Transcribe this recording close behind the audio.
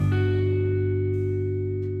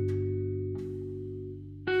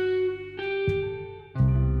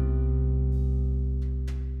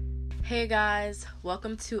Hey guys,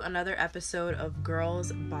 welcome to another episode of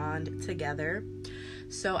Girls Bond Together.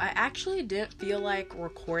 So I actually didn't feel like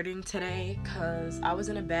recording today because I was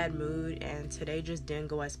in a bad mood and today just didn't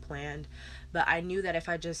go as planned. But I knew that if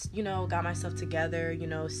I just, got myself together,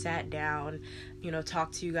 sat down,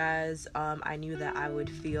 talked to you guys, I knew that I would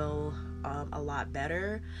feel a lot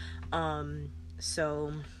better.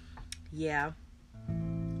 So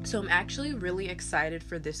I'm actually really excited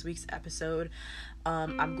for this week's episode.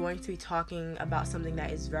 I'm going to be talking about something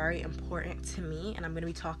that is very important to me, and I'm going to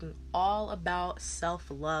be talking all about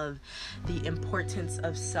self-love, the importance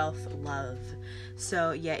of self-love.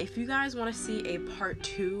 So if you guys want to see a part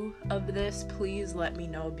 2 of this, please let me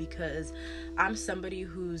know, because I'm somebody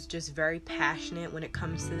who's just very passionate when it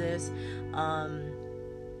comes to this.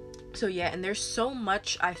 And there's so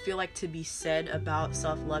much I feel like to be said about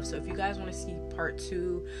self-love. So if you guys want to see part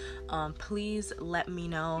 2, please let me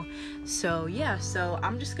know. So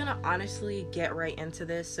I'm just gonna honestly get right into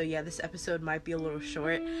this. So this episode might be a little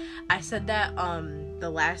short. I said that the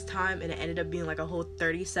last time and it ended up being like a whole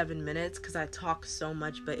 37 minutes because I talk so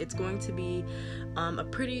much, but it's going to be a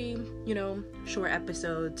pretty, short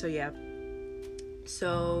episode.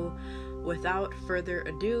 So without further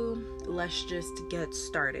ado, let's just get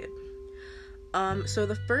started. So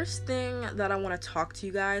the first thing that I want to talk to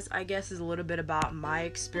you guys, I guess, is a little bit about my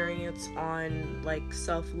experience on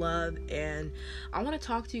self-love, and I want to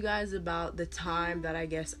talk to you guys about the time that I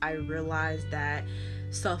guess I realized that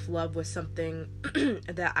self-love was something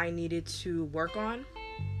that I needed to work on.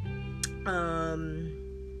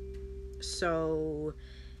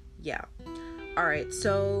 Alright,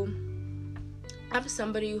 so I'm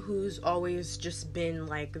somebody who's always just been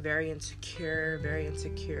very insecure,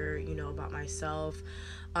 about myself.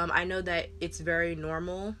 I know that it's very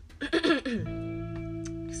normal.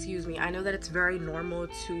 Excuse me. I know that it's very normal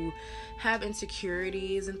to have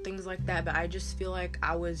insecurities and things like that, but I just feel like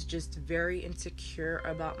I was just very insecure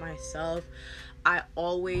about myself. I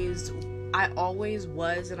always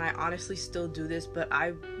was, and I honestly still do this, but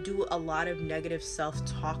I do a lot of negative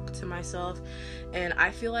self-talk to myself, and I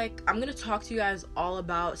feel like I'm gonna talk to you guys all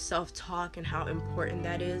about self-talk and how important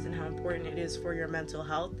that is and how important it is for your mental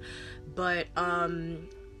health. But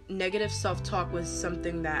negative self-talk was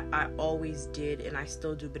something that I always did and I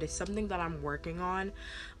still do, but it's something that I'm working on.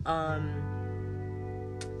 But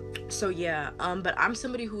I'm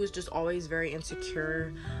somebody who was just always very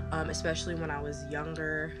insecure, especially when I was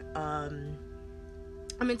younger.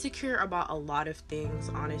 I'm insecure about a lot of things,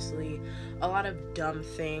 honestly, a lot of dumb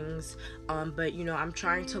things, but I'm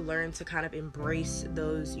trying to learn to kind of embrace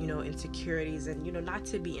those, insecurities, and, not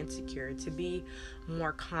to be insecure, to be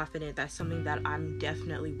more confident. That's something that I'm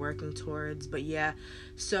definitely working towards. But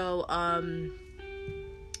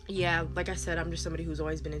like I said, I'm just somebody who's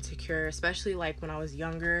always been insecure, especially when I was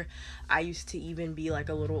younger. I used to even be a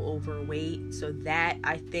little overweight, so that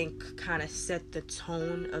I think kind of set the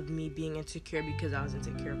tone of me being insecure, because I was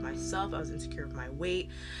insecure of myself, I was insecure of my weight,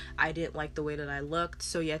 I didn't like the way that I looked.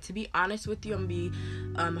 So to be honest with you, I'm gonna be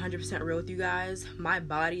 100% real with you guys. My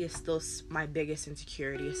body is still my biggest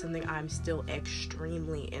insecurity. It's something I'm still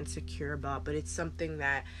extremely insecure about, but it's something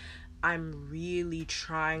that I'm really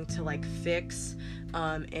trying to fix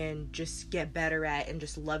and just get better at, and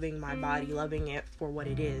just loving my body, loving it for what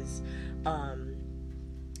it is,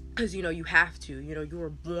 because you have to, you were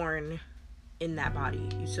born in that body,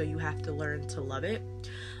 so you have to learn to love it.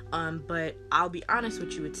 But I'll be honest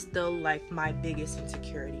with you, it's still my biggest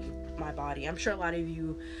insecurity, my body. I'm sure a lot of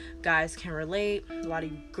you guys can relate. I know a lot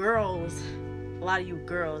of you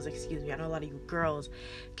girls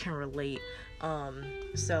can relate. I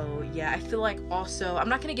feel also, I'm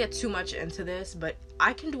not gonna get too much into this, but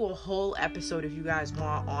I can do a whole episode if you guys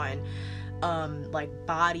want on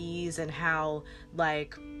bodies, and how I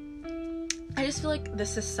just feel the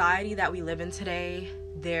society that we live in today,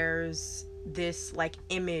 there's this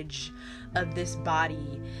image of this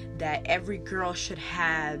body that every girl should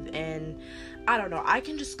have, and I don't know, I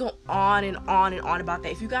can just go on and on and on about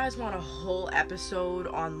that. If you guys want a whole episode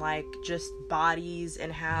on just bodies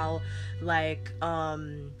and how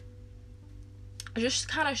just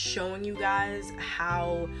kind of showing you guys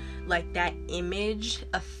how that image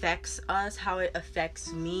affects us, how it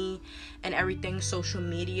affects me and everything, social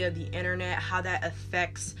media, the internet, how that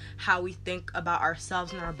affects how we think about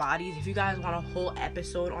ourselves and our bodies. If you guys want a whole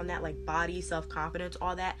episode on that, body, self-confidence,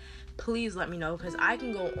 all that, please let me know, because I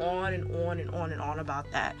can go on and on and on and on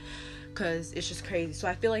about that, because it's just crazy. So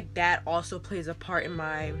I feel that also plays a part in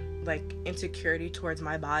my insecurity towards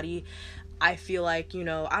my body. I feel I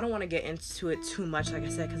don't want to get into it too much, like I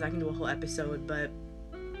said, because I can do a whole episode, but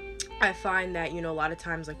I find that, a lot of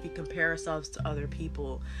times, like, we compare ourselves to other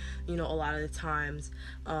people, a lot of the times.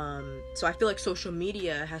 So I feel like social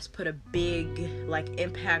media has put a big, like,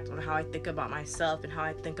 impact on how I think about myself and how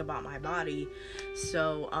I think about my body.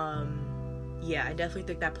 So, yeah, I definitely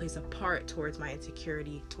think that plays a part towards my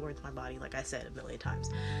insecurity towards my body, like I said a million times.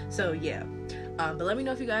 So, yeah. But let me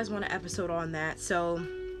know if you guys want an episode on that. So,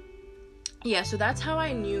 yeah, so that's how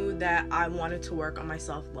I knew that I wanted to work on my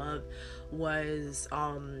self-love, was,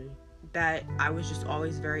 that I was just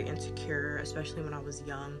always very insecure, especially when I was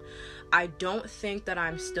young. I don't think that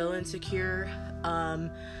I'm still insecure.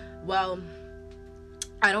 Well,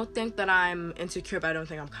 I don't think that I'm insecure, but I don't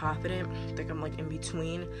think I'm confident. I think I'm, like, in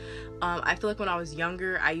between. I feel like when I was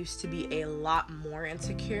younger, I used to be a lot more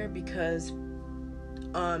insecure because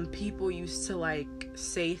people used to, like,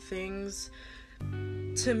 say things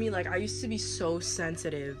to me. Like, I used to be so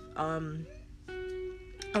sensitive. I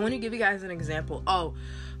want to give you guys an example.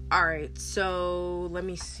 Alright, so let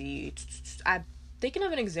me see. I'm thinking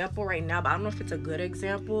of an example right now, but I don't know if it's a good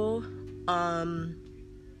example.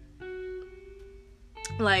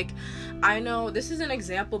 Like, I know this is an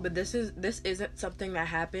example, but this isn't something that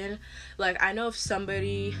happened. Like, I know if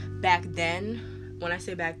somebody back then, when I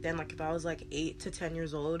say back then, like, if I was like 8 to 10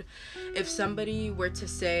 years old, if somebody were to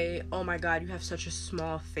say, "Oh my God, you have such a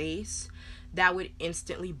small face," that would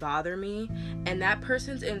instantly bother me. And that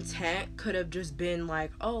person's intent could have just been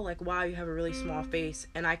like, "Oh, like, wow, you have a really small face,"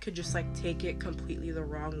 and I could just, like, take it completely the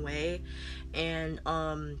wrong way and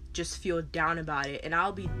just feel down about it, and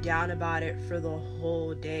I'll be down about it for the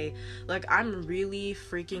whole day. Like, I'm really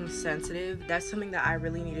freaking sensitive. That's something that I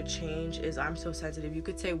really need to change, is I'm so sensitive. You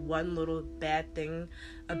could say one little bad thing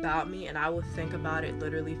about me and I will think about it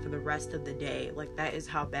literally for the rest of the day. Like, that is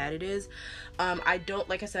how bad it is.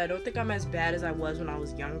 Like I said, I don't think I'm as bad as I was when I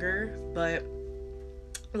was younger, but,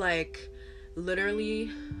 like,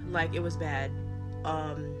 literally, like, it was bad.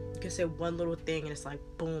 You could say one little thing and it's like,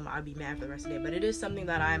 boom, I'd be mad for the rest of the day. But it is something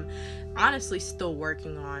that I'm honestly still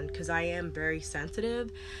working on, because I am very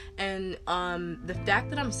sensitive. And the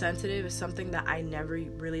fact that I'm sensitive is something that I never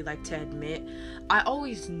really like to admit. I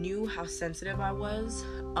always knew how sensitive I was,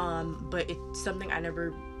 but it's something I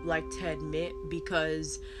never like to admit,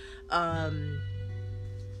 because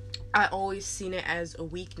I always seen it as a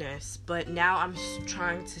weakness, but now I'm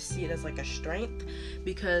trying to see it as, like, a strength,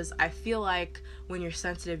 because I feel like when you're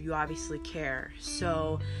sensitive, you obviously care.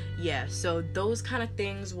 So, yeah, so those kind of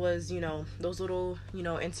things was, those little,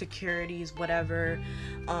 insecurities, whatever.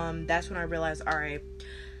 That's when I realized, all right,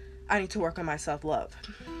 I need to work on my self-love.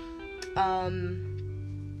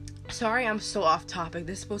 Sorry, I'm so off topic.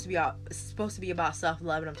 This is supposed to be about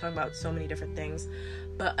self-love, and I'm talking about so many different things.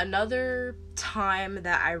 But another time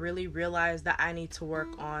that I really realized that I need to work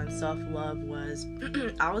on self-love was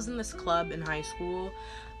I was in this club in high school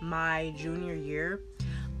my junior year.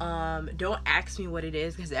 Don't ask me what it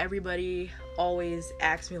is, because everybody always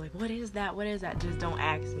asks me, like, what is that? Just don't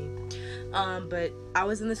ask me. But I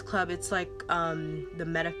was in this club. It's like the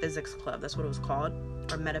Metaphysics Club. That's what it was called.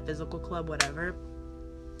 Or Metaphysical Club, whatever.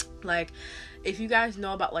 Like, if you guys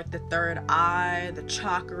know about, like, the third eye, the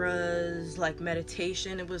chakras, like,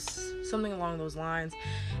 meditation, it was something along those lines.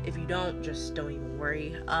 If you don't, just don't even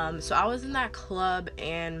worry. So I was in that club,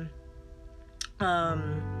 and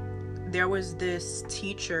there was this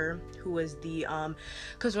teacher who was the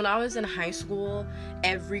because when I was in high school,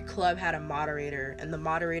 every club had a moderator, and the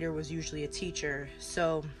moderator was usually a teacher.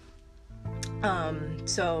 So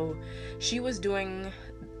she was doing,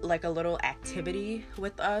 like, a little activity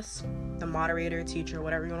with us, the moderator, teacher,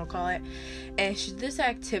 whatever you want to call it. And she did this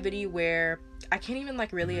activity where I can't even,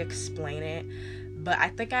 like, really explain it, but I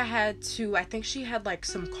think she had, like,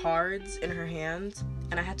 some cards in her hands,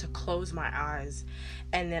 and I had to close my eyes,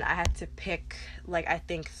 and then I had to pick, like, I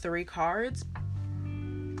think 3 cards.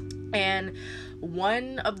 And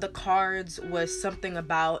one of the cards was something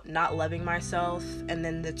about not loving myself, and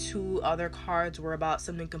then the 2 other cards were about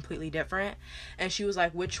something completely different. And she was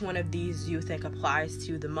like, which one of these do you think applies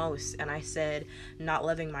to you the most? And I said, not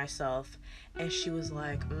loving myself. And she was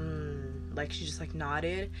like, like, she just, like,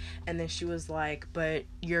 nodded. And then she was like, but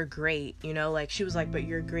you're great, like, she was like, but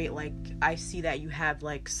you're great, like, I see that you have,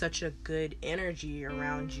 like, such a good energy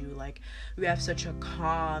around you, like, you have such a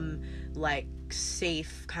calm, like,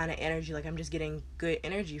 safe kind of energy, like, I'm just getting good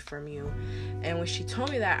energy from you. And when she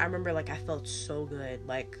told me that, I remember, like, I felt so good,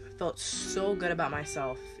 like, I felt so good about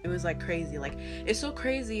myself. It was, like, crazy. Like, it's so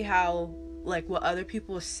crazy how like what other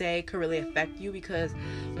people say could really affect you, because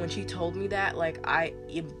when she told me that, like I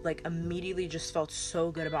like immediately just felt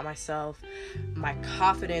so good about myself. My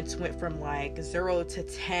confidence went from like 0 to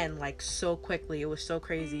 10 like so quickly. It was so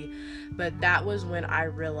crazy. But that was when I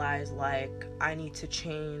realized like I need to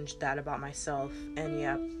change that about myself. And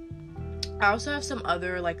yeah, I also have some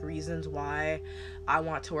other like reasons why I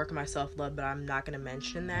want to work on my self-love, but I'm not going to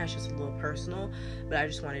mention that. It's just a little personal, but I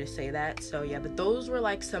just wanted to say that. So yeah, but those were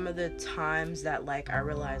like some of the times that like I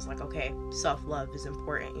realized like, okay, self-love is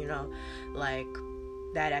important, you know, like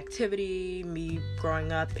that activity, me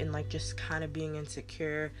growing up and like just kind of being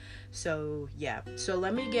insecure. So yeah, so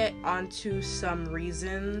let me get onto some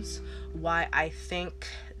reasons why I think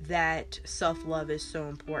that self-love is so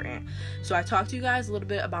important. So I talked to you guys a little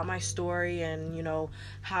bit about my story and, you know,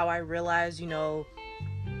 how I realized, you know,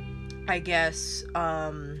 I guess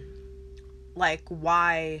why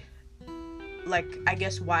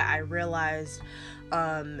I realized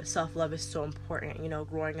self-love is so important, you know,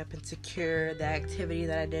 growing up insecure, the activity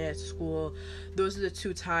that I did at school. Those are the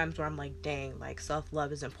two times where I'm like, dang, like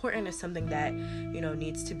self-love is important. It's something that, you know,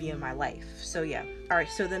 needs to be in my life. So yeah. All right,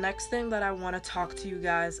 so the next thing that I want to talk to you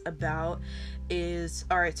guys about is,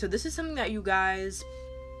 all right, so this is something that you guys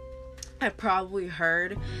have probably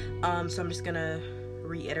heard, so I'm just gonna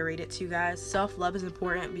reiterate it to you guys. Self-love is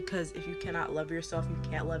important because if you cannot love yourself, you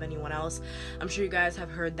can't love anyone else. I'm sure you guys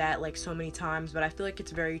have heard that like so many times, but I feel like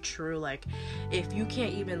it's very true. Like if you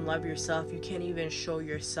can't even love yourself, you can't even show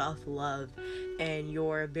yourself love, and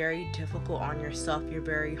you're very difficult on yourself, you're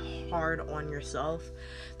very hard on yourself.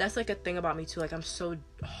 That's like a thing about me too. Like I'm so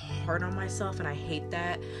hard on myself and I hate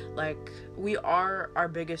that. Like we are our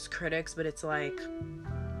biggest critics, but it's like,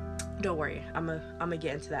 don't worry, I'm gonna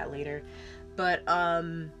get into that later. But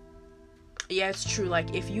yeah, it's true.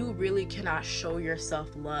 Like if you really cannot show yourself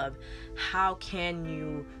love, how can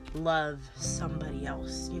you love somebody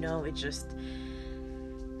else? You know, it just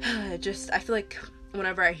I feel like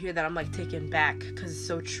whenever I hear that, I'm like taken back, because it's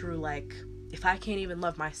so true. Like if I can't even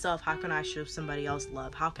love myself, how can I show somebody else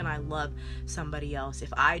love? How can I love somebody else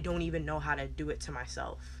if I don't even know how to do it to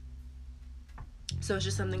myself? So it's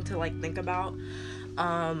just something to like think about.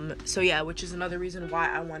 So yeah, which is another reason why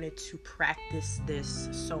I wanted to practice this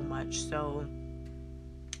so much. So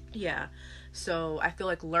yeah, so I feel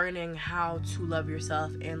like learning how to love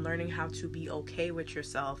yourself and learning how to be okay with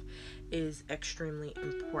yourself is extremely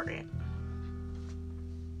important.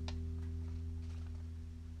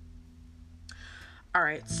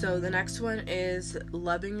 Alright, so the next one is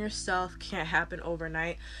loving yourself can't happen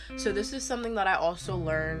overnight. So this is something that I also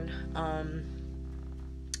learned.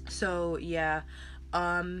 So yeah,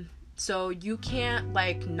 so you can't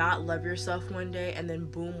like not love yourself one day and then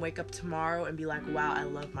boom, wake up tomorrow and be like, wow, I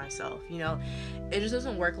love myself. You know, it just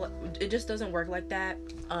doesn't work like that.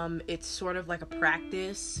 It's sort of like a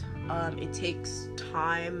practice. It takes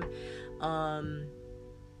time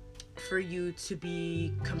for you to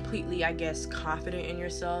be completely, I guess, confident in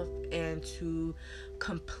yourself and to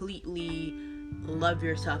completely love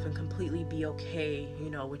yourself and completely be okay, you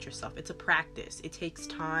know, with yourself. It's a practice. It takes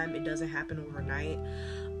time. It doesn't happen overnight.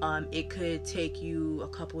 It could take you a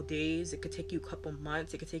couple days. It could take you a couple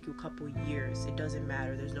months. It could take you a couple years. It doesn't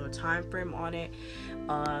matter. There's no time frame on it.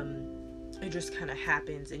 It just kind of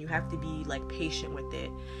happens, and you have to be like patient with it.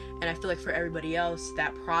 And I feel like for everybody else,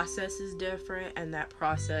 that process is different and that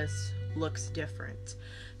process looks different.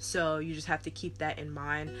 So you just have to keep that in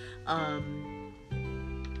mind.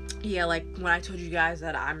 Yeah, like when I told you guys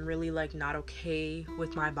that I'm really like not okay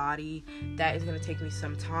with my body, that is going to take me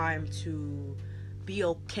some time to be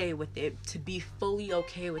okay with it, to be fully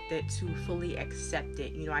okay with it, to fully accept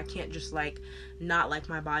it. You know, I can't just like not like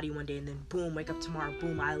my body one day and then boom, wake up tomorrow,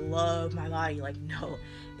 boom, I love my body. Like, no,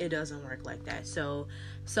 it doesn't work like that. So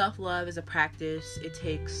self-love is a practice. It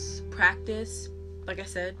takes practice. Like I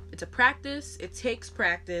said, it's a practice, it takes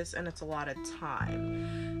practice, and it's a lot of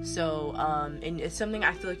time. So, and it's something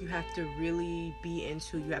I feel like you have to really be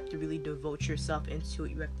into. You have to really devote yourself into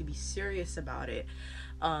it. You have to be serious about it.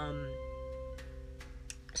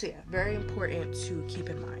 So yeah, very important to keep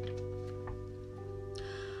in mind.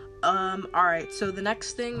 Alright, so the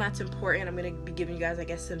next thing that's important, I'm going to be giving you guys, I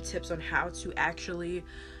guess, some tips on how to actually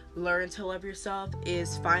learn to love yourself,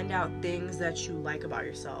 is find out things that you like about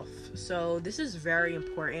yourself. So this is very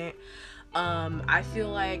important. I feel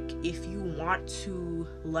like if you want to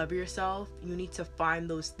love yourself, you need to find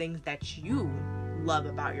those things that you love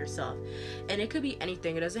about yourself. And it could be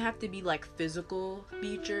anything. It doesn't have to be like physical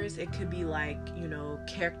features. It could be like, you know,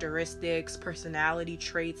 characteristics, personality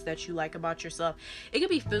traits that you like about yourself. It could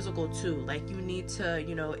be physical too. Like, you need to,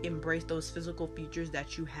 you know, embrace those physical features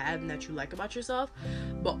that you have and that you like about yourself.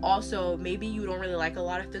 But also, maybe you don't really like a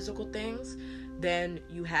lot of physical things. Then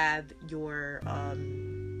you have your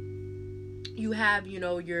you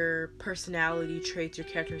know, your personality traits, your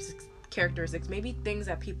characteristics, maybe things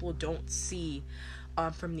that people don't see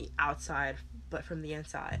from the outside, but from the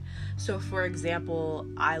inside. So for example,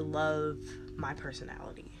 I love my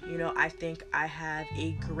personality. You know, I think I have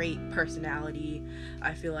a great personality.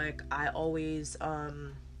 I feel like I always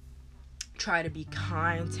try to be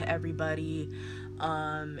kind to everybody,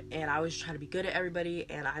 and I always try to be good at everybody,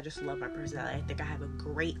 and I just love my personality. I think I have a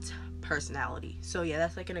great personality. So yeah,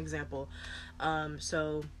 that's like an example.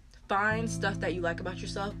 So find stuff that you like about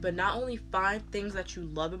yourself, but not only find things that you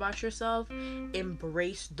love about yourself,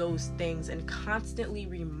 embrace those things and constantly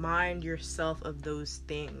remind yourself of those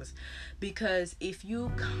things. Because if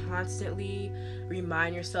you constantly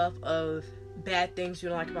remind yourself of bad things you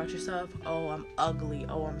don't like about yourself, oh, I'm ugly,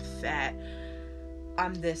 oh, I'm fat,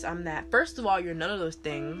 I'm this, I'm that. First of all, you're none of those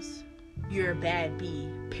things. You're a bad bee,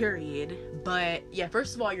 period. But yeah,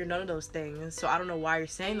 first of all, you're none of those things. So I don't know why you're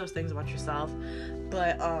saying those things about yourself.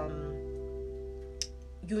 But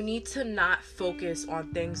you need to not focus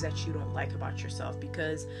on things that you don't like about yourself.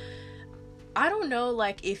 Because I don't know,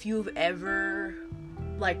 like, if you've ever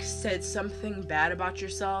like said something bad about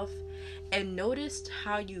yourself and noticed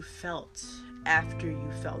how you felt after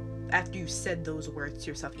you said those words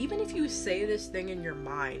to yourself. Even if you say this thing in your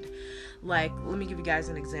mind, like, let me give you guys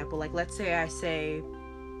an example. Like, let's say I say,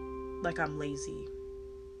 like, I'm lazy.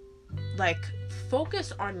 Like,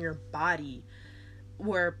 focus on your body.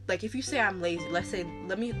 Where, like, if you say I'm lazy, let's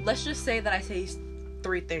just say that I say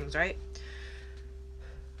 3 things, right?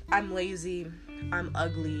 I'm lazy, I'm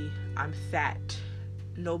ugly, I'm fat,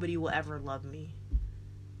 nobody will ever love me.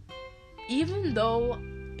 Even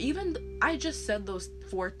I just said those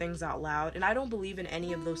 4 things out loud, and I don't believe in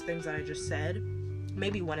any of those things that I just said.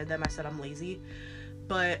 Maybe one of them I said I'm lazy,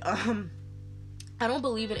 but I don't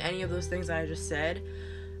believe in any of those things that I just said.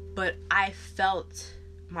 But I felt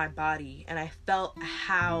my body, and I felt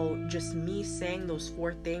how just me saying those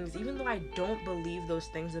 4 things, even though I don't believe those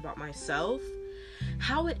things about myself,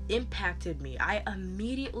 how it impacted me. I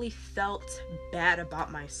immediately felt bad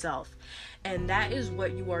about myself. And that is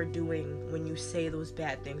what you are doing when you say those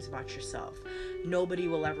bad things about yourself. Nobody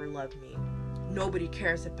will ever love me. Nobody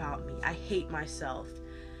cares about me. I hate myself.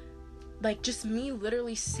 Like, just me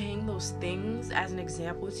literally saying those things as an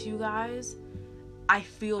example to you guys, I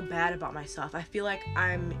feel bad about myself. I feel like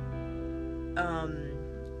I'm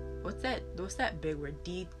what's that big word?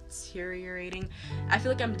 Deteriorating. I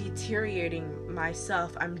feel like I'm deteriorating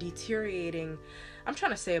myself. I'm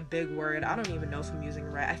trying to say a big word. I don't even know if I'm using it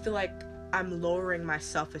right. I feel like I'm lowering my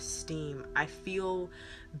self-esteem. I feel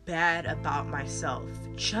bad about myself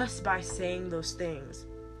just by saying those things.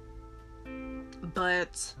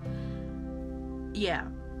 But yeah,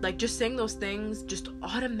 like, just saying those things just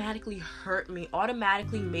automatically hurt me,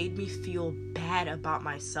 automatically made me feel bad about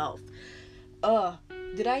myself. I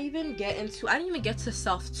didn't even get to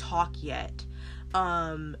self-talk yet.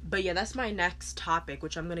 But yeah, that's my next topic,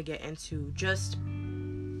 which I'm gonna get into. Just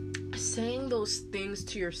saying those things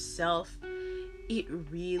to yourself, it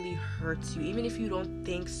really hurts you. Even if you don't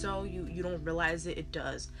think so, you don't realize it, it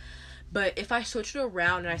does. But if I switch it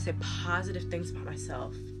around and I say positive things about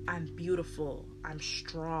myself, I'm beautiful, I'm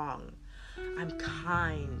strong, I'm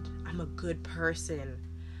kind, I'm a good person,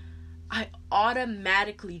 I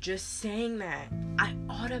automatically, just saying that, I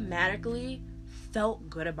automatically felt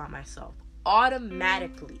good about myself.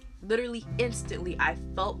 Automatically, literally instantly, I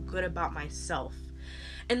felt good about myself.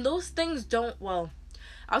 And those things I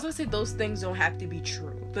was gonna say those things don't have to be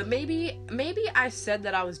true. But maybe I said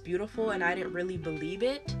that I was beautiful and I didn't really believe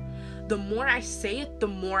it. The more I say it, the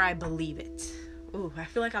more I believe it. Ooh, I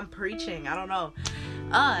feel like I'm preaching. I don't know.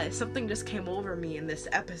 Something just came over me in this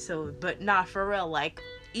episode. But nah, for real, like,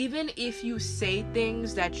 even if you say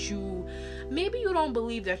things that maybe you don't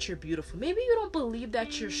believe that you're beautiful. Maybe you don't believe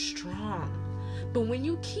that you're strong. But when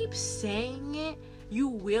you keep saying it, you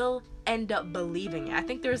will end up believing it. I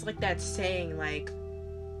think there's like that saying, like,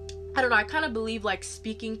 I don't know, I kind of believe, like,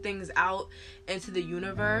 speaking things out into the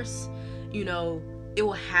universe, you know, it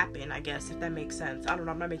will happen, I guess, if that makes sense. I don't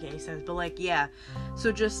know, I'm not making any sense, but, like, yeah.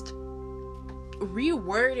 So just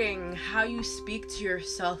rewording how you speak to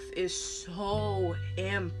yourself is so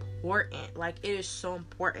important. Like, it is so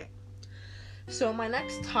important. So my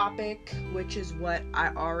next topic, which is what I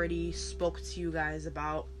already spoke to you guys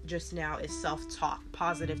about just now, is self-talk,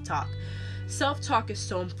 positive talk. Self-talk is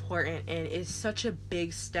so important and is such a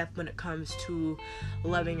big step when it comes to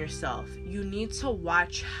loving yourself. You need to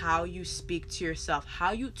watch how you speak to yourself,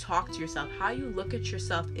 how you talk to yourself, how you look at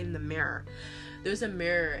yourself in the mirror. There's a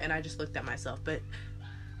mirror and I just looked at myself, but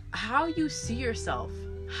how you see yourself,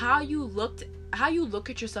 how you look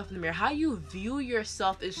at yourself in the mirror, how you view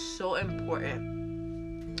yourself is so important.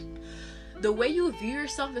 The way you view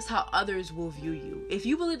yourself is how others will view you. If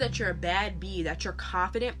you believe that you're a bad bee, that you're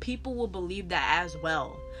confident, people will believe that as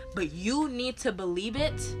well. But you need to believe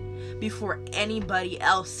it before anybody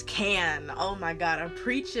else can. Oh my God, I'm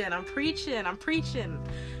preaching.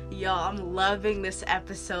 Y'all, I'm loving this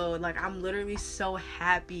episode. Like, I'm literally so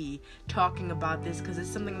happy talking about this because it's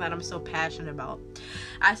something that I'm so passionate about.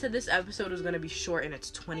 I said this episode was going to be short and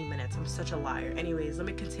it's 20 minutes. I'm such a liar. Anyways, let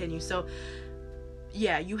me continue. So,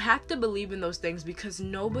 yeah, you have to believe in those things because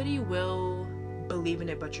nobody will believe in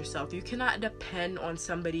it but yourself. You cannot depend on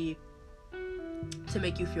somebody to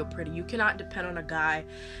make you feel pretty. You cannot depend on a guy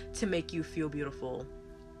to make you feel beautiful.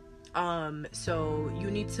 So you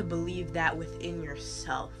need to believe that within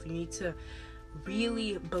yourself. You need to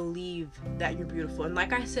really believe that you're beautiful. And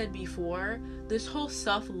like I said before, this whole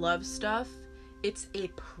self-love stuff, it's a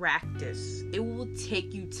practice. It will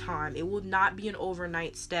take you time. It will not be an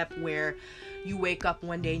overnight step where you wake up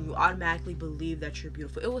one day and you automatically believe that you're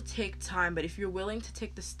beautiful. It will take time, but if you're willing to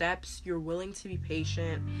take the steps, you're willing to be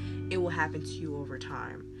patient, it will happen to you over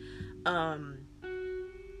time.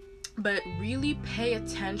 But really pay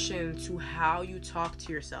attention to how you talk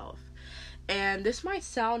to yourself. And this might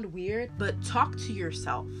sound weird, but talk to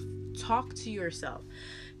yourself. Talk to yourself.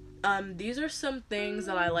 These are some things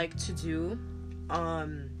that I like to do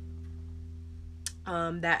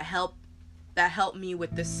that help me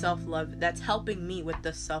with this self-love, that's helping me with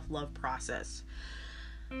the self-love process.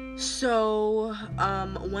 So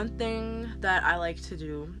one thing that I like to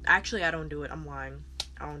do, actually I don't do it, I'm lying,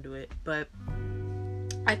 I don't do it, but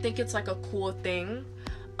I think it's like a cool thing,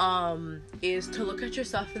 is to look at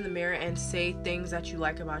yourself in the mirror and say things that you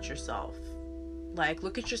like about yourself. Like,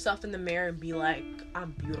 look at yourself in the mirror and be like,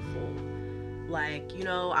 I'm beautiful. Like, you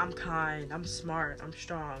know, I'm kind, I'm smart, I'm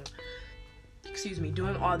strong.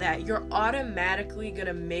 Doing all that. You're automatically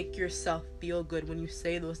gonna make yourself feel good when you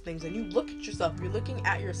say those things and you look at yourself. You're looking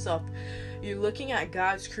at yourself. You're looking at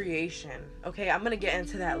God's creation. Okay, I'm gonna get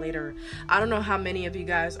into that later. I don't know how many of you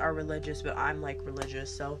guys are religious, but I'm like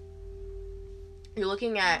religious, so you're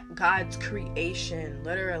looking at God's creation,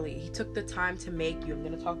 literally. He took the time to make you. I'm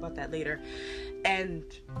gonna talk about that later. And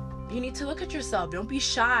you need to look at yourself. Don't be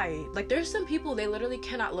shy. Like, there's some people, they literally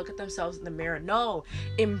cannot look at themselves in the mirror. No,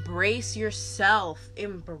 embrace yourself.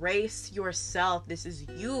 Embrace yourself. This is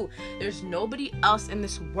you. There's nobody else in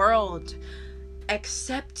this world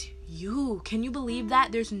except you. Can you believe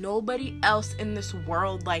that? There's nobody else in this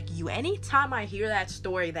world like you. Anytime I hear that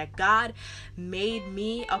story that God made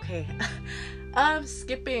me, okay, I'm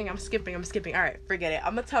skipping. All right, forget it.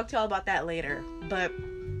 I'm gonna talk to y'all about that later. But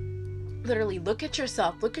literally, look at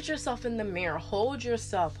yourself. Look at yourself in the mirror. Hold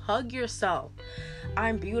yourself. Hug yourself.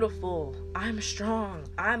 I'm beautiful. I'm strong.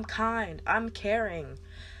 I'm kind. I'm caring.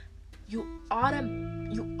 You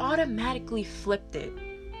automatically flipped it.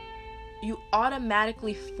 You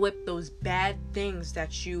automatically flip those bad things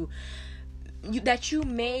that you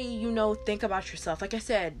may, think about yourself. Like I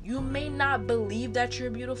said, you may not believe that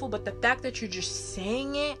you're beautiful, but the fact that you're just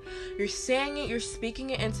saying it, you're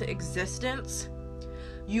speaking it into existence,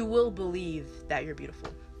 you will believe that you're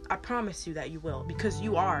beautiful. I promise you that you will, because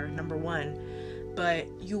you are, number one, but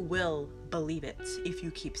you will believe it if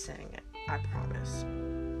you keep saying it. I promise.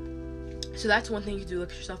 So that's one thing you do.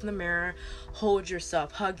 Look at yourself in the mirror, hold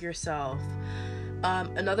yourself, hug yourself.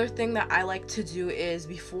 Another thing that I like to do is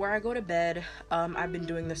before I go to bed, I've been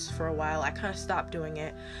doing this for a while, I kind of stopped doing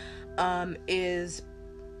it, is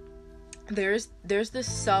there's this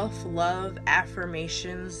self-love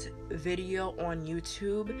affirmations video on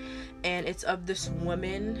YouTube, and it's of this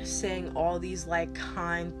woman saying all these like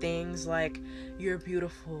kind things like, you're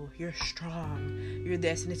beautiful, you're strong, you're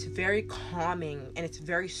this, and it's very calming and it's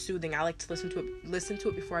very soothing. I like to listen to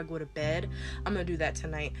it before I go to bed. I'm gonna do that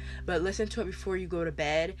tonight, but listen to it before you go to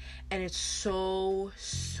bed, and it's so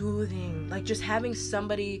soothing. Like, just having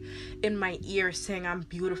somebody in my ear saying I'm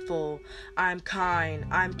beautiful, I'm kind,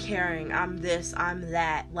 I'm caring, I'm this, I'm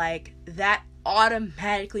that, like, that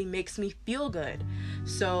automatically makes me feel good.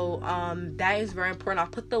 So that is very important.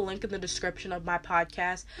 I'll put the link in the description of my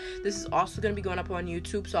podcast. This is also going to be going up on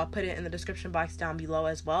YouTube, so I'll put it in the description box down below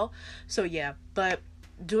as well. So yeah, but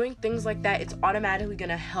doing things like that, it's automatically going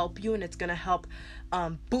to help you, and it's going to help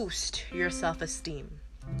boost your self-esteem.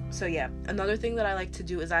 So yeah, another thing that I like to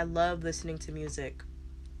do is I love listening to music.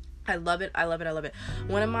 I love it.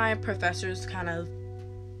 One of my professors kind of,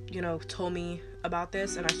 told me about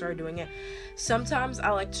this, and I started doing it. Sometimes I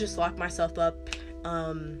like to just lock myself up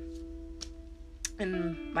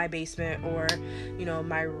in my basement or,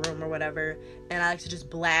 my room or whatever, and I like to just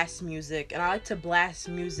blast music, and I like to blast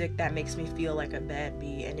music that makes me feel like a bad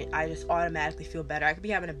bee, and I just automatically feel better. I could be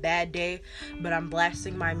having a bad day, but I'm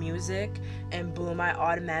blasting my music, and boom, I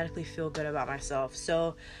automatically feel good about myself.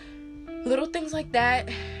 So little things like that.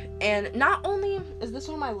 And not only is this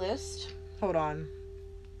on my list, hold on,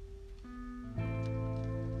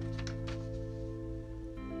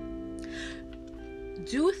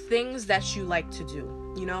 do things that you like to do.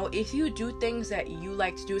 If you do things that you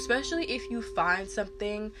like to do, especially if you find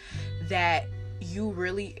something that you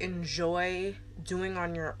really enjoy doing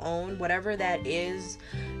on your own, whatever that is,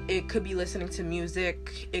 it could be listening to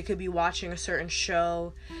music, it could be watching a certain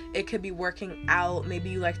show, it could be working out, maybe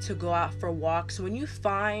you like to go out for walks. When you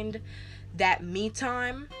find that me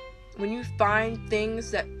time, when you find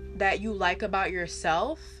things that you like about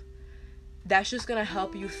yourself, that's just gonna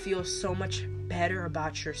help you feel so much better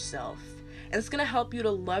about yourself. And it's gonna help you to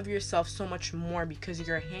love yourself so much more because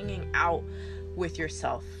you're hanging out with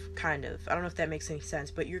yourself, kind of. I don't know if that makes any sense,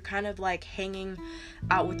 but you're kind of like hanging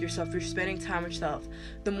out with yourself. You're spending time with yourself.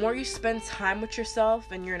 The more you spend time with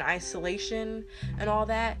yourself and you're in isolation and all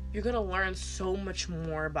that, you're gonna learn so much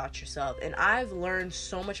more about yourself. And I've learned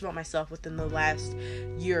so much about myself within the last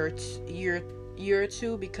year or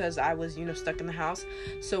two because I was, stuck in the house.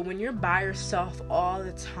 So when you're by yourself all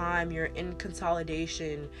the time, you're in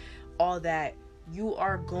consolidation, all that, you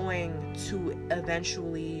are going to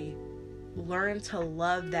eventually learn to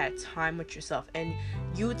love that time with yourself. And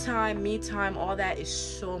you time, me time, all that is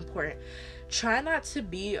so important. Try not to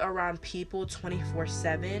be around people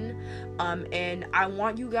 24/7. And I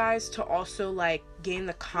want you guys to also gain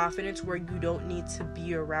the confidence where you don't need to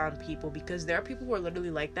be around people, because there are people who are literally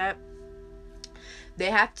like that. They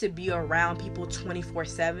have to be around people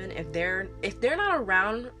 24/7. If they're not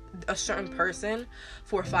around a certain person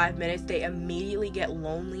for 5 minutes, they immediately get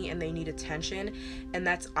lonely and they need attention. And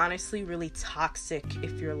that's honestly really toxic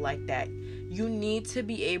if you're like that. You need to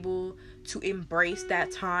be able to embrace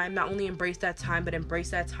that time. Not only embrace that time, but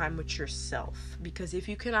embrace that time with yourself. Because if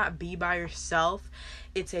you cannot be by yourself,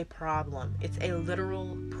 it's a problem. It's a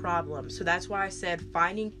literal problem. So that's why I said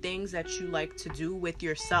finding things that you like to do with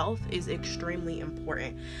yourself is extremely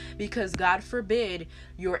important. Because God forbid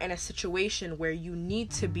you're in a situation where you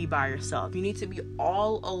need to be by yourself. You need to be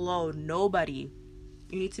all alone. Nobody.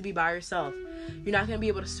 You need to be by yourself. You're not going to be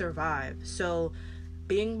able to survive. So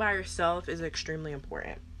being by yourself is extremely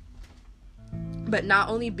important. But not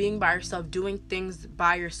only being by yourself, doing things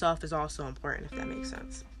by yourself is also important, if that makes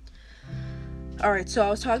sense. Alright, so I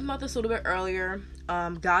was talking about this a little bit earlier.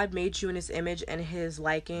 God made you in his image and his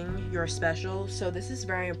liking. You're special. So this is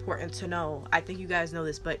very important to know. I think you guys know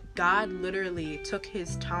this, but God literally took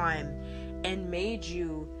his time and made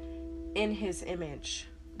you in his image.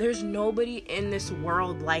 There's nobody in this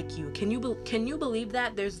world like you. Can you believe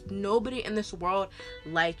that? There's nobody in this world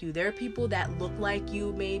like you. There are people that look like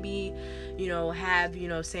you, maybe,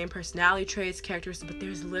 have, same personality traits, characteristics, but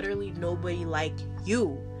there's literally nobody like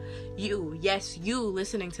you. You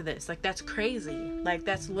listening to this. That's crazy.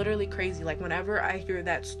 That's literally crazy. Whenever I hear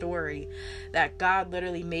that story that God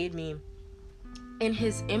literally made me in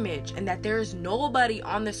his image and that there's nobody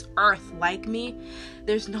on this earth like me,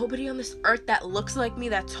 there's nobody on this earth that looks like me,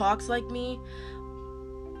 that talks like me,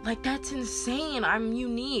 that's insane. I'm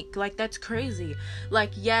unique. That's crazy.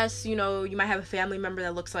 Yes, you might have a family member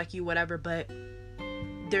that looks like you, whatever, but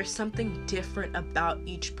there's something different about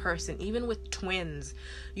each person. Even with twins,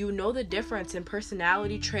 the difference in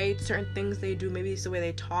personality traits, certain things they do, maybe it's the way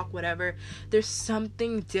they talk, whatever. There's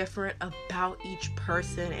something different about each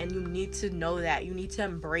person, and you need to know that. You need to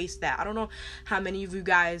embrace that. I don't know how many of you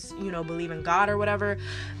guys, believe in God or whatever,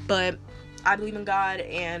 but I believe in God,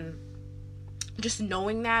 and just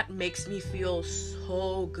knowing that makes me feel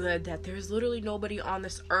so good that there's literally nobody on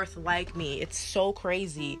this earth like me. It's so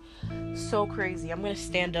crazy. So crazy. I'm going to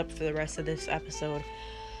stand up for the rest of this episode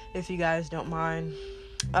if you guys don't mind.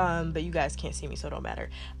 But you guys can't see me, so it don't matter.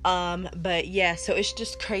 But yeah, so it's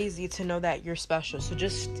just crazy to know that you're special. So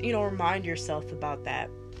just, remind yourself about that.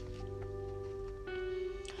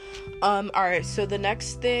 Alright, so the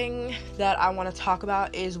next thing that I want to talk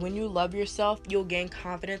about is when you love yourself, you'll gain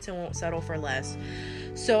confidence and won't settle for less.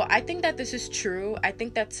 So I think that this is true. I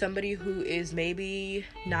think that somebody who is maybe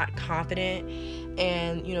not confident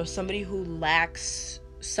and, somebody who lacks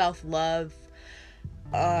self-love,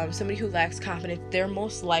 somebody who lacks confidence, they're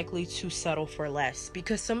most likely to settle for less.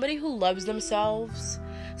 Because somebody who loves themselves,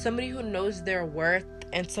 somebody who knows their worth,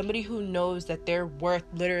 and somebody who knows that they're worth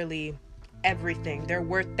literally everything, they're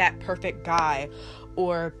worth that perfect guy,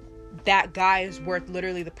 or that guy is worth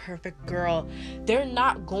literally the perfect girl, they're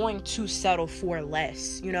not going to settle for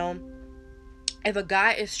less. You know, if a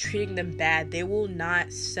guy is treating them bad, they will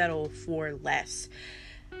not settle for less.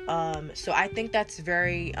 So I think that's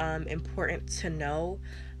very important to know.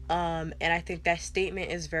 And I think that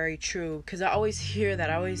statement is very true, because I always hear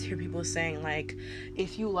people saying, like,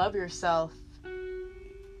 if you love yourself,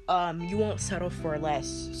 you won't settle for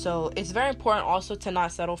less. So it's very important also to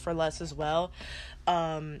not settle for less as well,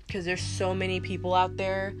 because there's so many people out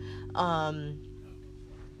there.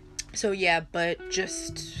 So yeah, but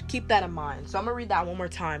just keep that in mind. So I'm gonna read that one more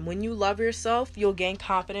time. When you love yourself, you'll gain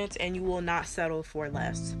confidence and you will not settle for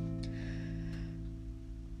less.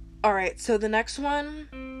 Alright, so the next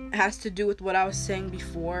one has to do with what I was saying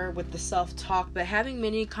before with the self-talk, but having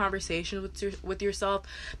many conversations with yourself.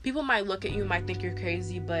 People might look at you, might think you're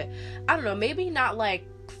crazy, but I don't know, maybe not like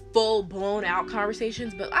full blown out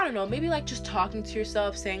conversations, but I don't know, maybe like just talking to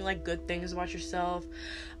yourself, saying like good things about yourself,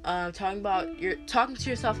 talking to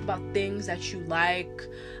yourself about things that you like.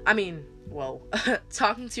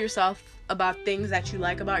 Talking to yourself about things that you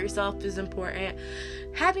like about yourself is important.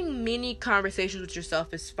 Having many conversations with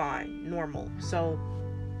yourself is fine, normal. So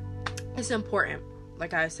it's important,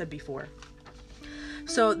 like I said before.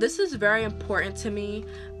 So this is very important to me,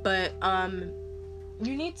 but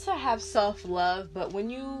you need to have self-love, but when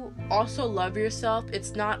you also love yourself,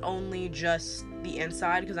 it's not only just the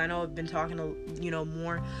inside, because I know I've been talking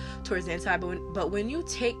more towards the inside, but when you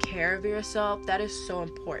take care of yourself, that is so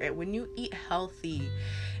important. When you eat healthy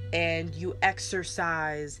and you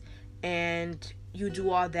exercise and you do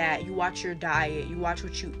all that, you watch your diet, you watch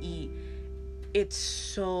what you eat, it's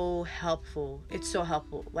so helpful. It's so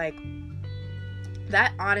helpful. Like,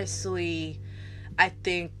 that honestly, I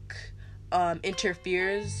think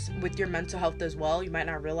interferes with your mental health as well. You might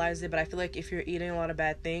not realize it, but I feel like if you're eating a lot of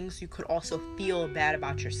bad things, you could also feel bad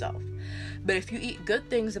about yourself. But if you eat good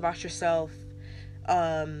things about yourself,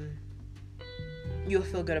 you'll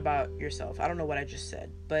feel good about yourself. I don't know what I just said,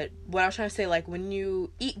 but what I was trying to say, like, when you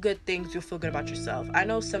eat good things, you'll feel good about yourself. I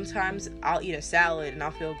know sometimes I'll eat a salad and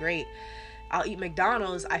I'll feel great. I'll eat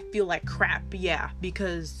McDonald's, I feel like crap, yeah,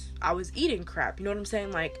 because I was eating crap, you know what I'm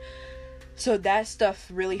saying? Like, so that stuff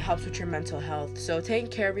really helps with your mental health. So taking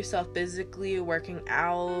care of yourself physically, working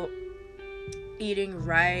out, eating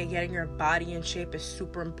right, getting your body in shape is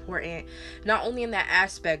super important. Not only in that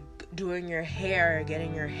aspect, doing your hair,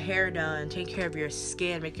 getting your hair done, taking care of your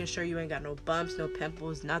skin, making sure you ain't got no bumps, no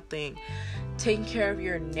pimples, nothing. Taking care of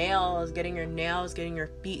your nails, getting your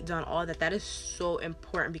feet done, all that. That is so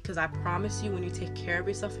important, because I promise you, when you take care of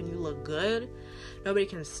yourself and you look good, nobody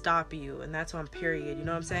can stop you. And that's on period, you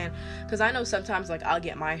know what I'm saying? Because I know sometimes, like, I'll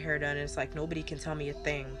get my hair done and it's like nobody can tell me a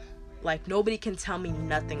thing. Like, nobody can tell me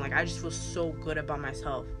nothing. Like, I just feel so good about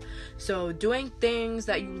myself. So doing things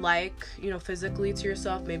that you like, physically to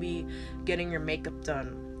yourself, maybe getting your makeup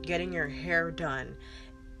done, getting your hair done,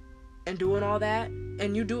 and doing all that,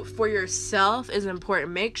 and you do it for yourself, is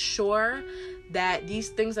important. Make sure that these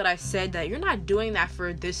things that I said, that you're not doing that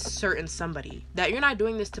for this certain somebody, that you're not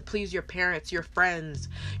doing this to please your parents, your friends,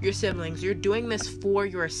 your siblings. You're doing this for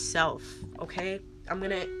yourself, okay? I'm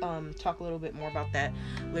gonna talk a little bit more about that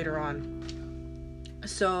later on.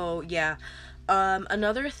 So yeah,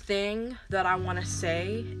 another thing that I want to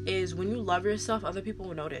say is, when you love yourself, other people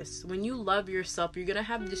will notice. When you love yourself, you're gonna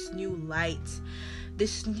have this new light,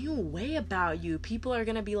 this new way about you. People are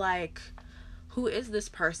gonna be like, who is this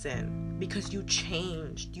person? Because you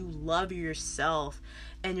changed. You love yourself,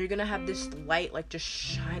 and you're gonna have this light, like, just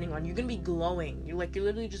shining on you. You're gonna be glowing. You're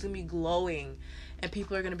literally just gonna be glowing, and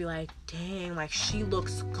people are gonna be like, dang, like, she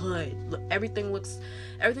looks good. Everything looks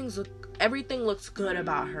good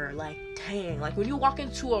about her. Like, dang. Like, when you walk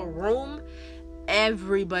into a room,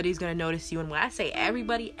 everybody's gonna notice you. And when I say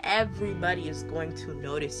everybody is going to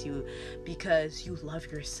notice you, because you love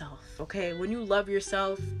yourself, okay? When you love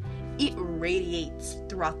yourself, it radiates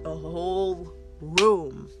throughout the whole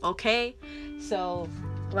room, okay? So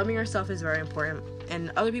loving yourself is very important,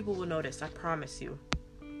 and other people will notice, I promise you.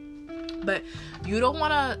 But you don't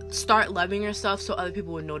want to start loving yourself so other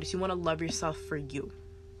people will notice. You want to love yourself for you.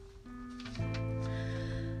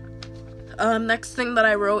 Next thing that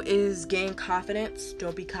I wrote is gain confidence.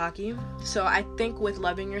 Don't be cocky. So I think with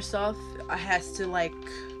loving yourself, it has to, like,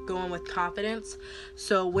 go in with confidence.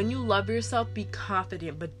 So when you love yourself, be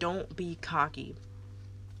confident, but don't be cocky.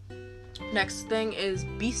 Next thing is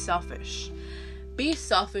be selfish. be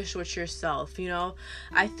selfish with yourself, you know?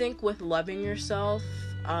 I think with loving yourself,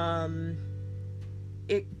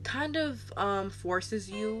 it kind of forces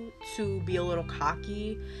you to be a little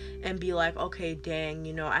cocky and be like, okay, dang,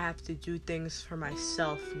 you know, I have to do things for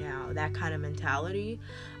myself now, that kind of mentality.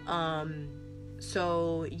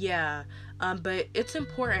 So yeah, but it's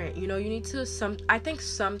important, you know, you need to, I think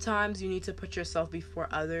sometimes you need to put yourself before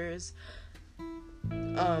others.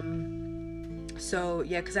 So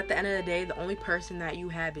yeah, because at the end of the day, the only person that you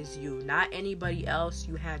have is you, not anybody else.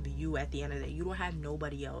 You have you at the end of the day. You don't have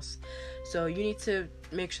nobody else. So you need to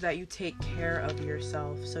make sure that you take care of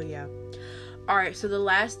yourself. So yeah. Alright, so the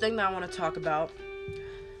last thing that I want to talk about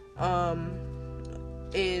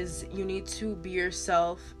is you need to be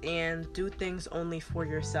yourself and do things only for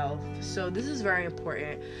yourself. So this is very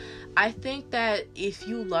important. I think that if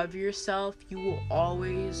you love yourself, you will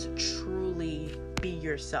always truly be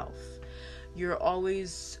yourself. You're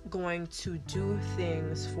always going to do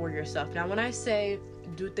things for yourself. Now, when I say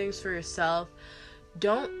do things for yourself,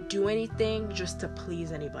 don't do anything just to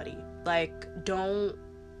please anybody. Don't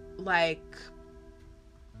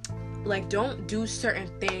do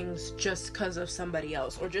certain things just because of somebody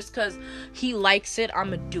else, or just because he likes it, I'm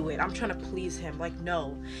gonna do it. I'm trying to please him.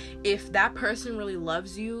 No. If that person really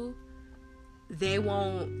loves you, they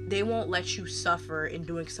won't let you suffer in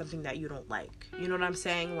doing something that you don't like. You know what I'm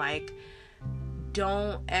saying?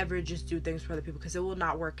 Don't ever just do things for other people, because it will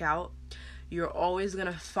not work out. You're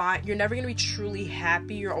never gonna be truly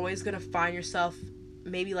happy. You're always gonna find yourself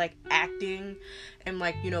maybe acting and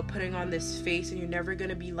putting on this face, and you're never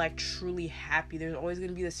gonna be truly happy. There's always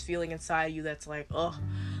gonna be this feeling inside you that's I'm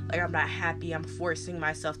not happy. I'm forcing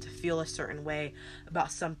myself to feel a certain way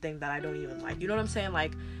about something that I don't even like. You know what I'm saying?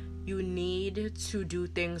 You need to do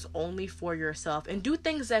things only for yourself, and do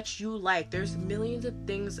things that you like. There's millions of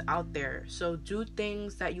things out there, so do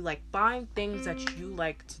things that you like. Find things that you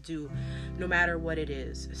like to do, no matter what it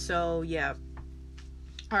is. So yeah.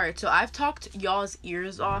 Alright, so I've talked y'all's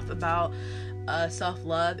ears off about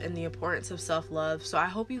self-love and the importance of self-love. So I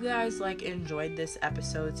hope you guys enjoyed this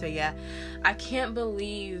episode. So yeah, I can't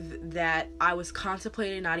believe that I was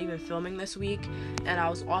contemplating not even filming this week, and I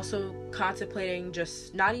was also contemplating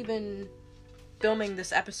just not even filming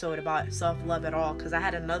this episode about self-love at all, because I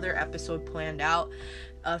had another episode planned out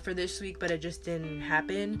for this week, but it just didn't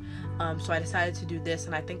happen. So I decided to do this,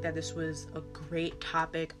 and I think that this was a great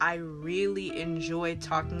topic. I really enjoyed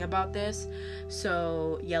talking about this.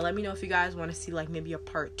 So yeah, let me know if you guys want to see maybe a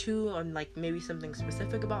part 2 on maybe something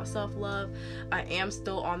specific about self-love. I am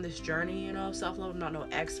still on this journey, self-love. I'm not no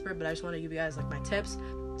expert, but I just want to give you guys my tips.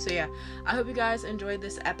 So yeah, I hope you guys enjoyed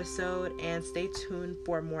this episode, and stay tuned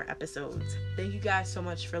for more episodes. Thank you guys so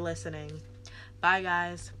much for listening. Bye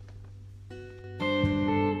guys.